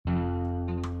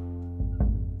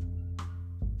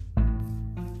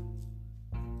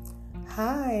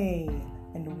Hi,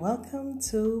 and welcome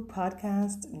to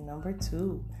podcast number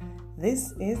 2.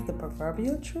 This is the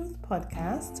Proverbial Truth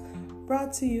podcast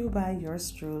brought to you by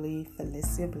yours truly,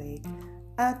 Felicia Blake,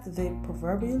 at the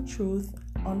Proverbial Truth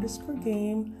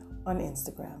 _game on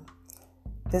Instagram.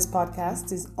 This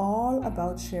podcast is all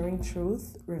about sharing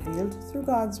truth revealed through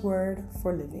God's Word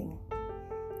for living.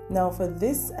 Now, for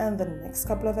this and the next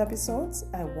couple of episodes,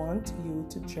 I want you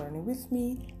to journey with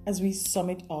me as we sum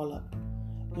it all up,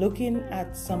 looking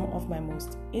at some of my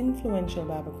most influential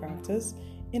Bible characters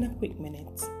in a quick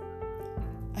minute.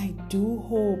 I do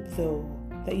hope, though,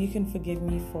 that you can forgive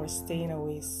me for staying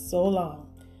away so long,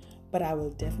 but I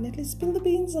will definitely spill the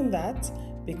beans on that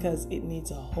because it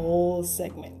needs a whole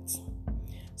segment.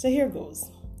 So here goes.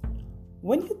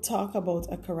 When you talk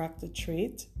about a character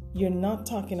trait, you're not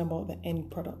talking about the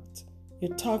end product.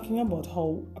 You're talking about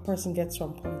how a person gets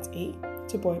from point A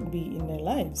to point B in their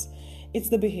lives. It's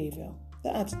the behavior,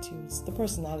 the attitudes, the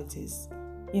personalities,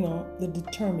 the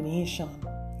determination.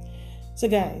 So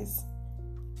guys,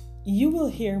 you will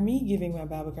hear me giving my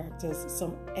Bible characters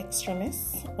some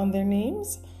extraness on their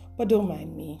names, but don't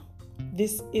mind me.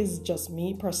 This is just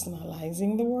me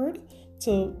personalizing the word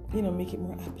to, make it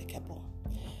more applicable.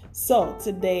 So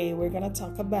today we're going to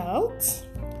talk about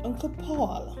Uncle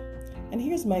Paul. And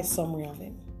here's my summary of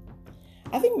him.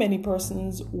 I think many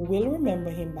persons will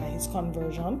remember him by his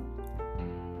conversion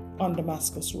on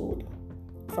Damascus Road,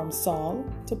 from Saul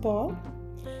to Paul.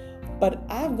 But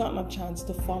I've gotten a chance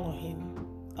to follow him,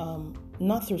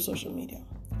 not through social media,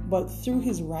 but through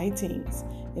his writings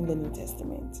in the New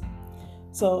Testament.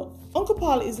 So Uncle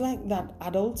Paul is like that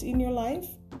adult in your life.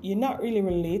 You're not really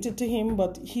related to him,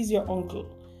 but he's your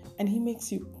uncle. And he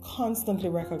makes you constantly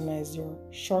recognize your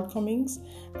shortcomings.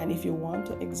 And if you want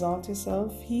to exalt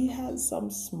yourself, he has some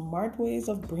smart ways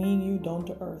of bringing you down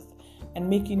to earth and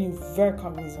making you very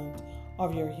cognizant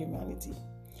of your humanity.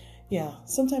 Yeah,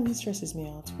 sometimes he stresses me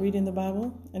out. Reading the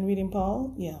Bible and reading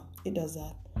Paul, yeah, it does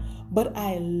that. But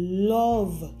I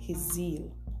love his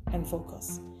zeal and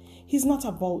focus. He's not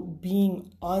about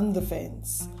being on the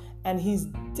fence, and he's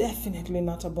definitely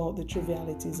not about the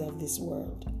trivialities of this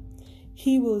world.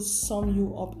 He will sum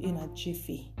you up in a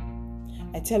jiffy.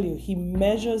 I tell you, he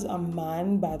measures a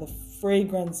man by the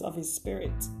fragrance of his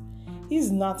spirit. He's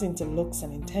not into looks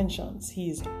and intentions. He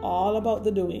is all about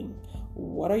the doing.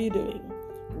 What are you doing?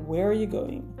 Where are you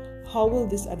going? How will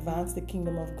this advance the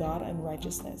kingdom of God and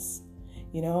righteousness?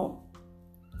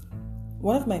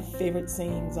 One of my favorite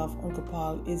sayings of Uncle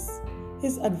Paul is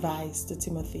his advice to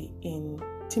Timothy in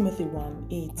Timothy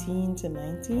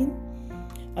 1:18-19.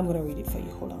 I'm going to read it for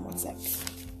you. Hold on one sec.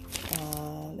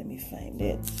 Let me find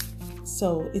it.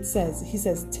 So he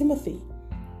says, Timothy,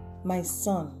 my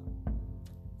son,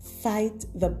 fight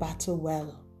the battle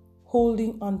well,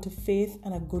 holding on to faith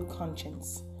and a good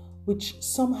conscience, which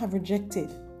some have rejected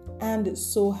and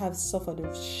so have suffered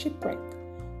a shipwreck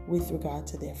with regard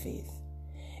to their faith.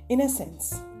 In a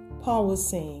sense, Paul was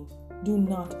saying, do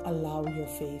not allow your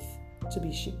faith to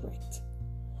be shipwrecked.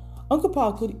 Uncle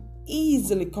Paul could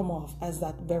easily come off as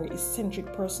that very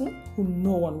eccentric person who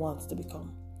no one wants to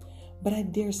become. But I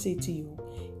dare say to you,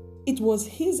 it was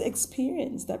his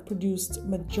experience that produced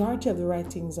majority of the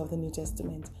writings of the New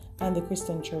Testament and the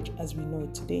Christian church as we know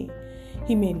it today.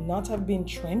 He may not have been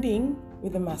trending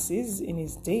with the masses in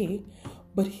his day,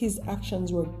 but his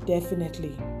actions were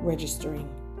definitely registering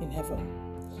in heaven.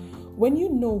 When you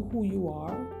know who you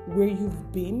are, where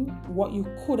you've been, what you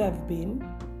could have been,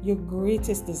 your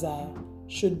greatest desire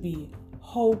should be,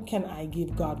 how can I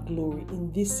give God glory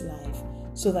in this life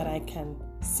so that I can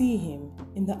see him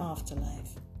in the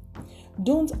afterlife?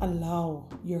 Don't allow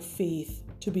your faith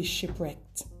to be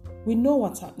shipwrecked. We know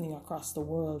what's happening across the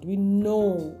world. We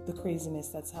know the craziness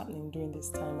that's happening during this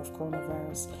time of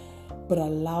coronavirus. But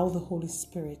allow the Holy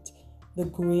Spirit, the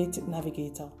great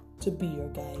navigator, to be your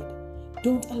guide.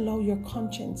 Don't allow your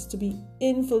conscience to be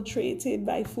infiltrated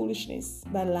by foolishness,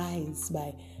 by lies,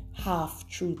 by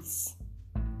half-truths.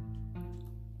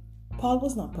 Paul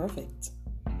was not perfect,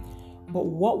 but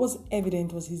what was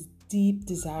evident was his deep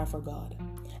desire for God.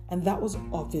 And that was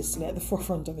obviously at the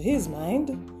forefront of his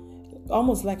mind,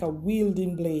 almost like a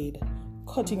wielding blade,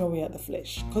 cutting away at the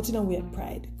flesh, cutting away at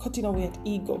pride, cutting away at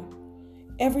ego.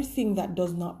 Everything that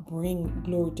does not bring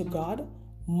glory to God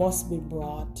must be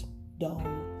brought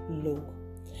down low.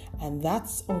 And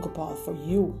that's Uncle Paul for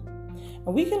you.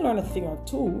 And we can learn a thing or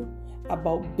two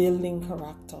about building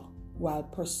character while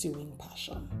pursuing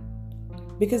passion.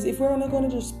 Because if we're not going to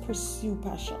just pursue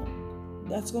passion,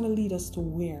 that's going to lead us to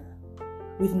where?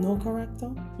 With no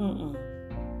character?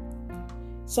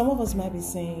 Some of us might be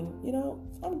saying,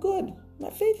 I'm good. My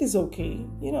faith is okay.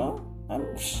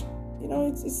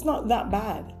 It's not that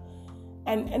bad.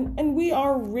 And we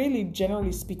are really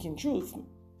generally speaking truth,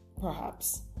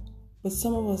 perhaps. But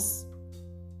some of us,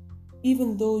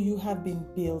 even though you have been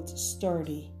built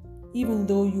sturdy, even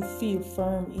though you feel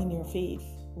firm in your faith,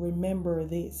 remember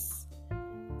this,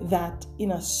 that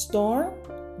in a storm,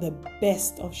 the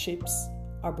best of ships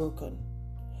are broken.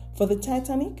 For the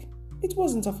Titanic, it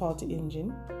wasn't a faulty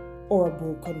engine or a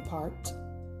broken part.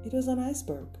 It was an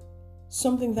iceberg,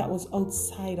 something that was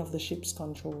outside of the ship's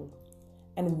control.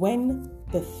 And when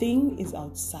the thing is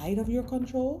outside of your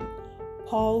control,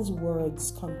 Paul's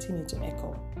words continue to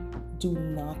echo. Do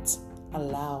not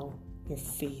allow your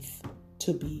faith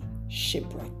to be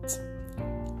shipwrecked.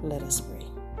 Let us pray.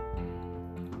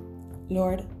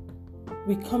 Lord,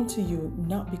 we come to you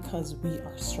not because we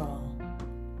are strong,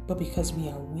 but because we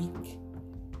are weak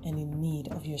and in need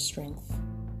of your strength.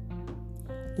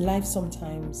 Life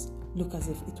sometimes looks as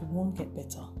if it won't get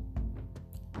better.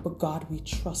 But God, we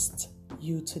trust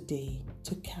you today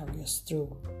to carry us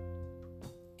through.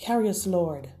 Carry us,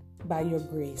 Lord, by your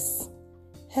grace.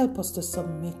 Help us to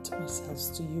submit ourselves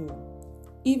to you,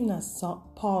 even as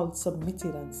Paul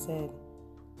submitted and said,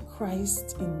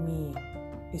 Christ in me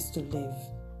is to live,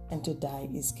 and to die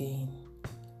is gain.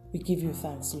 We give you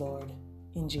thanks, Lord,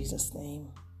 in Jesus' name.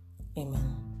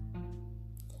 Amen.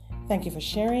 Thank you for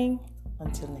sharing.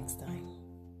 Until next time.